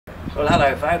Well,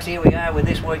 hello folks, here we are with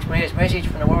this week's Mayor's message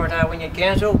from the Waratah-Wynyard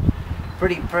Council.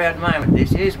 Pretty proud moment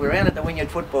this is. We're out at the Wynyard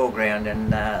football ground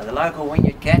and the local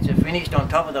Wynyard Cats have finished on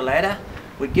top of the ladder,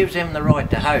 which gives them the right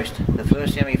to host the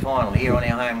first semi-final here on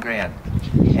our home ground.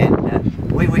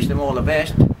 And we wish them all the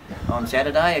best on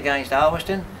Saturday against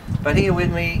Alveston. But here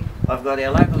with me, I've got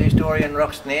our local historian,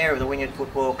 Rox Nair of the Wynyard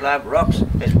Football Club. Rox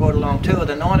has brought along two of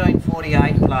the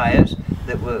 1948 players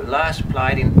that were last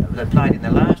played in the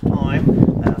last time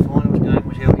finals game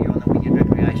was held here on the Wynyard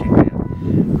Recreation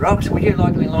Ground. Rox, would you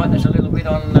like to enlighten us a little bit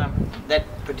on that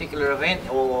particular event,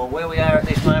 or where we are at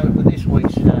this moment with this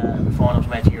week's finals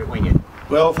match here at Wynyard?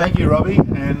 Well, thank you, Robbie,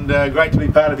 and great to be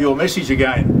part of your message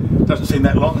again. Doesn't seem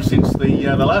that long since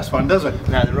the last one, does it?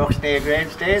 No, the Rox Nair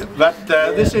grandstand. But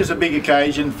this is a big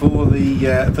occasion for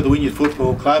the Wynyard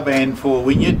Football Club and for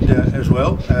Wynyard as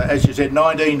well. As you said,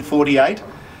 1948,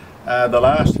 the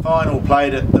last final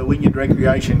played at the Wynyard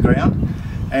Recreation Ground.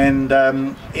 And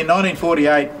in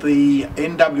 1948, the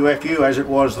NWFU, as it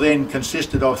was then,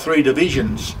 consisted of three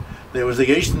divisions. There was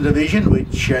the Eastern Division,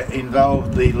 which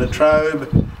involved the Latrobe,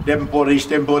 Devonport, East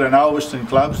Devonport and Alveston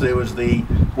clubs. There was the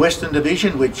Western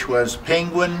Division, which was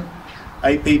Penguin,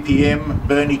 APPM,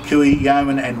 Burnie, Cooey,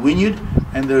 Yeoman and Wynyard.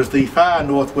 And there was the far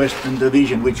Northwestern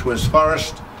Division, which was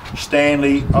Forest,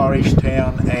 Stanley,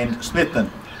 Orishtown and Smithton.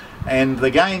 And the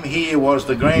game here was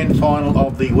the grand final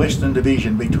of the Western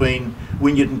Division between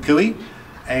Wynyard and Cooey.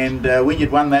 And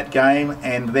Wynyard won that game,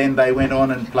 and then they went on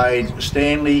and played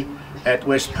Stanley at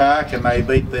West Park and they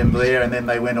beat them there, and then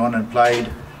they went on and played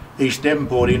East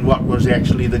Devonport in what was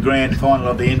actually the grand final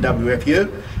of the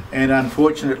NWFU. And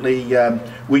unfortunately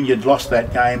Wynyard lost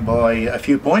that game by a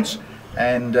few points,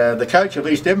 and the coach of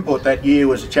East Devonport that year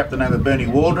was a chap named of Bernie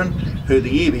Waldron, who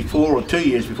the year before or 2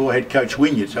 years before had coached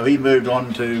Wynyard, so he moved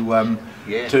on to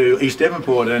East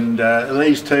Devonport. And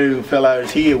these two fellows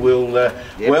here will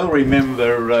well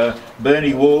remember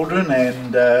Bernie Waldron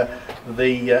and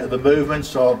the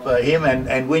movements of him,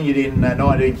 and Wynyard in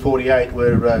 1948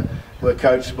 were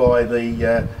coached by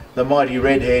the mighty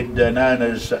redhead known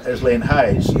as Len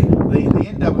Hayes. The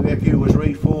NWFU was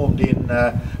reformed in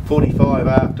 45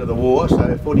 after the war,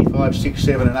 so 45, 6,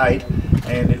 7 and 8,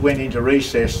 and it went into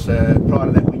recess. Prior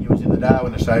to that, Wynyard was in the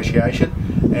Darwin Association,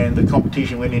 and the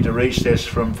competition went into recess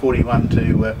from 41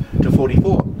 to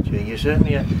 44. Gee, you're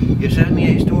certainly a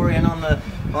historian on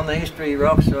the history,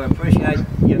 Rox, so I appreciate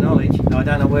your knowledge. I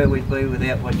don't know where we'd be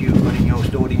without what you've got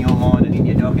stored in your mind and in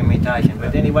your documentation.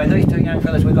 But anyway, these two young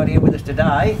fellas we've got here with us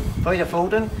today, Peter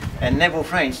Fulton and Neville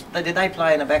French, did they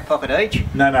play in the back pocket each?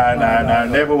 No.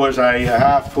 Neville was a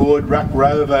half forward, ruck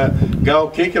rover, goal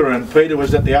kicker, and Peter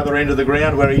was at the other end of the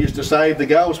ground where he used to save the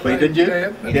goals, Pete, didn't you?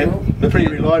 Yeah. They pretty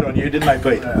relied on you, didn't they,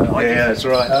 Pete? Yeah, that's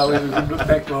right. Oh, it was a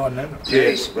back line then.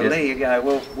 Yes. Well, there you go.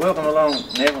 Well, welcome along,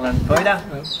 Neville and Peter.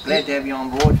 Glad to have you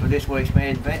on board for this week's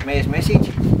Mayor's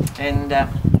message. And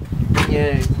can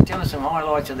you tell us some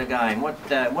highlights of the game? What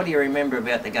do you remember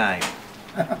about the game?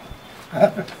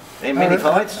 There many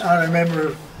fights? I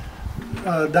remember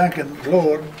Duncan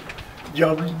Claude,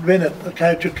 John Bennett, the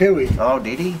coach of Cooey. Oh,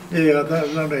 did he? Yeah, that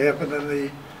was only happened in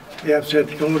the upset.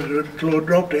 Claude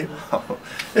dropped him. Oh,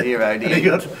 dear, oh dear. And he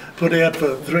got put out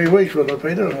for 3 weeks with it,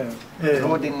 Peter. Yeah.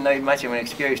 Claude didn't need much of an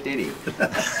excuse, did he?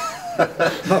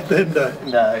 Not then, no.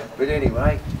 No, but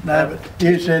anyway. No, but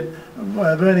you said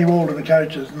Bernie Waldron, the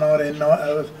coach, is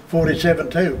 1947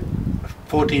 too.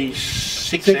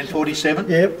 46 and 47?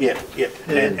 Yep. Yeah.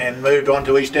 And moved on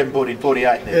to East Devonport in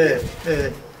 48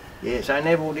 then. Yeah, so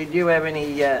Neville, did you have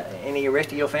any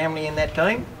rest of your family in that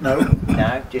team? No.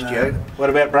 No, just you. What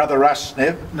about brother Russ,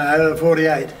 Nev? No,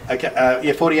 48. Okay,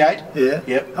 yeah, 48? Yeah.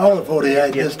 Yep. Oh, the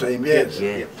 48, this team, yes.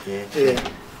 Yeah.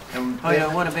 And Peter,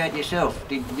 what about yourself?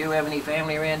 Did you have any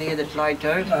family around here that played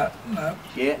too? No.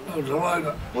 Yeah. I was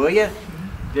alone. Were you?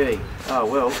 Gee. Oh,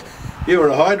 well. You were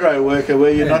a hydro worker, were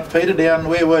you not, Peter? Down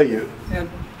where were you? Yeah,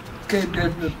 came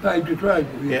down to the Pages Road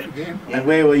we used to camp. And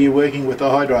where were you working with the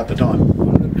hydro at the time?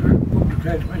 On the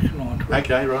transmission line.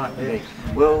 Okay, right. Yeah.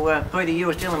 Well, Peter, you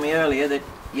were telling me earlier that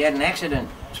you had an accident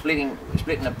split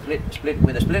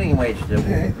with a splitting wedge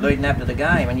leading up to the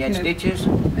game, and you had stitches.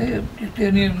 Yeah, just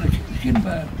down here in the shin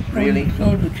bone. Really? On the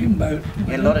side of the shin bone. You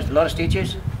had a lot of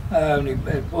stitches. Only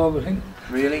about 5, I think.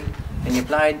 Really? And you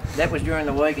played. That was during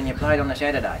the week, and you played on the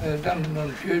Saturday. Done it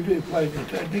on Tuesday, played on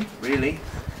Saturday. Really?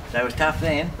 So it was tough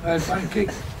then. I had one kick.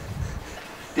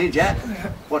 Did ya?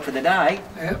 Yeah. What, for the day?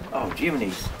 Yeah. Oh,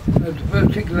 Jiminies. That was the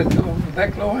first kick that come off the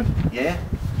back line. Yeah?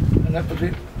 And that was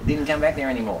it. Didn't come back there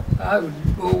anymore? I was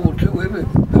all too ever.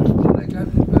 That's when they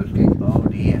got the first kick. Oh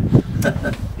dear.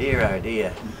 Dear, oh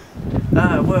dear.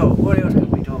 Well, what else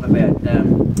could we talk about?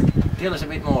 Tell us a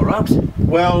bit more, Robs.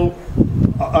 Well,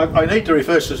 I need to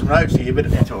refer to some notes here, but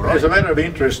That's all right. as a matter of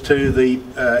interest to the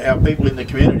our people in the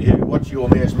community who watch your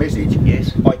mayor's message,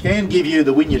 Yes. I can give you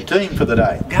the Wynyard team for the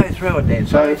day. Go through it then.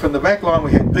 So from the back line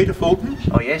we had Peter Fulton,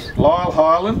 Oh yes. Lyle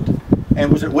Highland,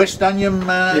 and was it West Dunham?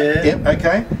 Yeah. Yep,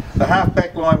 okay. The half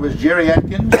back line was Jerry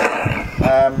Atkins,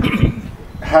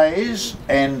 Hayes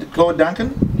and Claude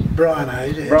Duncan. Brian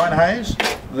Hayes. Yeah. Brian Hayes.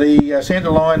 The centre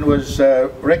line was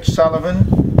Rex Sullivan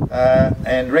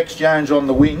and Rex Jones on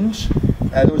the wings.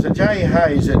 There was a Jay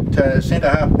Hayes at centre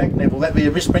half back, Neville. That'd be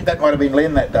a misprint. That might have been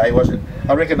Len that day, was it?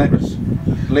 I reckon that was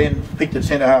Len picked at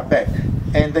centre half back.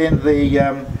 And then the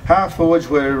half forwards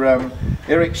were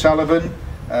Eric Sullivan,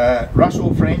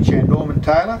 Russell French and Norman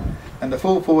Taylor. And the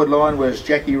full forward line was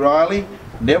Jackie Riley,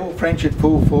 Neville French at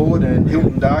full forward and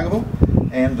Hilton Dargable.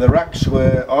 And the rucks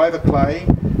were Ivor Clay,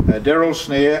 Daryl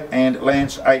Snare and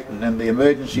Lance Ayton. And the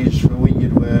emergencies for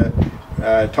Wynyard were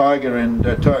Tiger and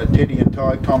Teddy and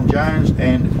Tom Jones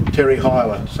and Terry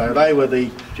Hyland. So they were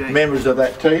the members of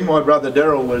that team. My brother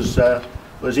Daryl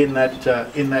was in that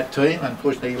team.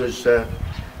 Unfortunately, he was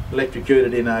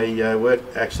electrocuted in a work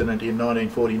accident in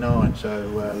 1949. So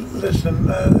Listen,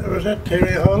 was that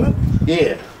Terry Hyland?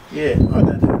 yeah. I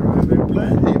don't remember him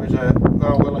playing. He was a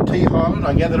T Hyland.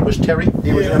 I gather it was Terry.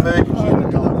 He was an emergency at the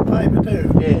time. On the paper too.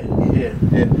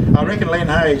 Yeah. I reckon Len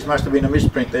Hayes must have been a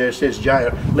misprint there. It says Jay.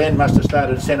 Len must have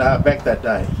started centre half back that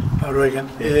day. I reckon.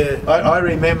 Yeah. I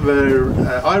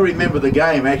remember the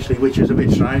game actually, which is a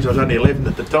bit strange. I was only 11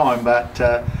 at the time, but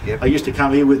I used to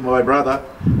come here with my brother.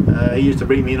 He used to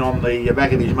bring me in on the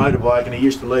back of his motorbike, and he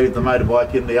used to leave the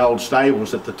motorbike in the old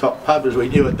stables at the top pub, as we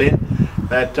knew it then.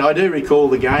 But I do recall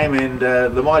the game, and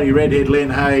the mighty redhead Len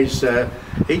Hayes,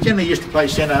 he generally used to play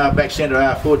centre half back, centre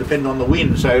half forward, depending on the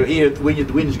wind. So here, when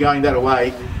the wind's going that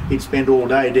way, he'd spend all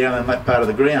day down in that part of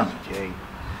the ground. Gee.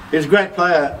 He was a great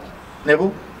player,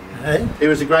 Neville. Hey? He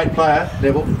was a great player,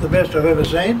 Neville. The best I've ever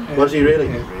seen. Was he really?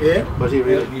 Yeah. Was he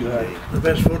really? The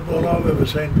best football I've ever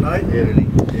seen played. Yeah, really.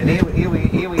 And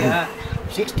here we are,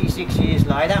 66 years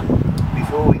later,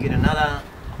 before we get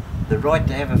the right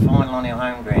to have a final on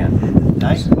our home ground.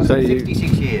 Eh? So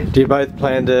 66 years. Do you both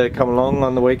plan to come along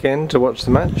on the weekend to watch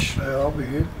the match? I'll be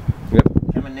here. Yep.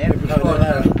 Coming now.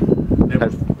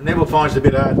 Neville finds it a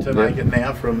bit hard to make it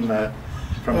now from I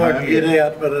home. can get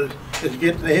out, but it's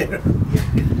getting there.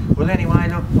 Well, anyway,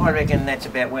 look, I reckon that's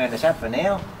about wound us up for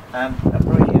now.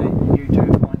 Appreciate you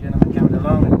two fine gentlemen coming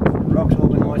along, and Rock's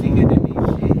organising it, and his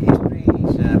history,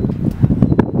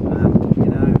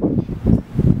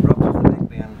 Rock's is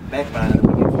the backbone of the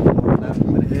Wynyard Football Club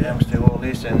when it comes to all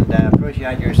this, and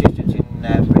appreciate your assistance in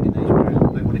bringing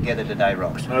these people together today,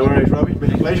 Rocks. No worries, Robbie.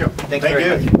 Been a pleasure. Thank Thank very you.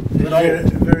 much.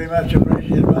 It's very much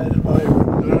appreciated by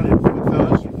everyone. Good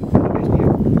fellas.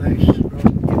 Thanks.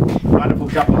 Wonderful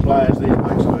couple of players these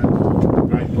blokes were.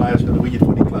 Great players for the Wynyard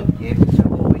Footy Club. Yeah, so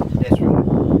that's right.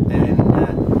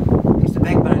 And it's the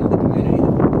backbone of the community, the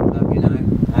football club, over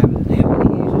how many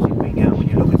years has it been going? When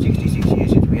you look at 66 years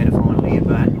since we had a final here,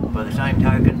 but by the same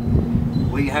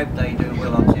token, we hope they do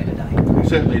well on Saturday. We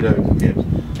certainly do. Yes.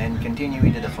 And continue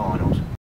into the finals.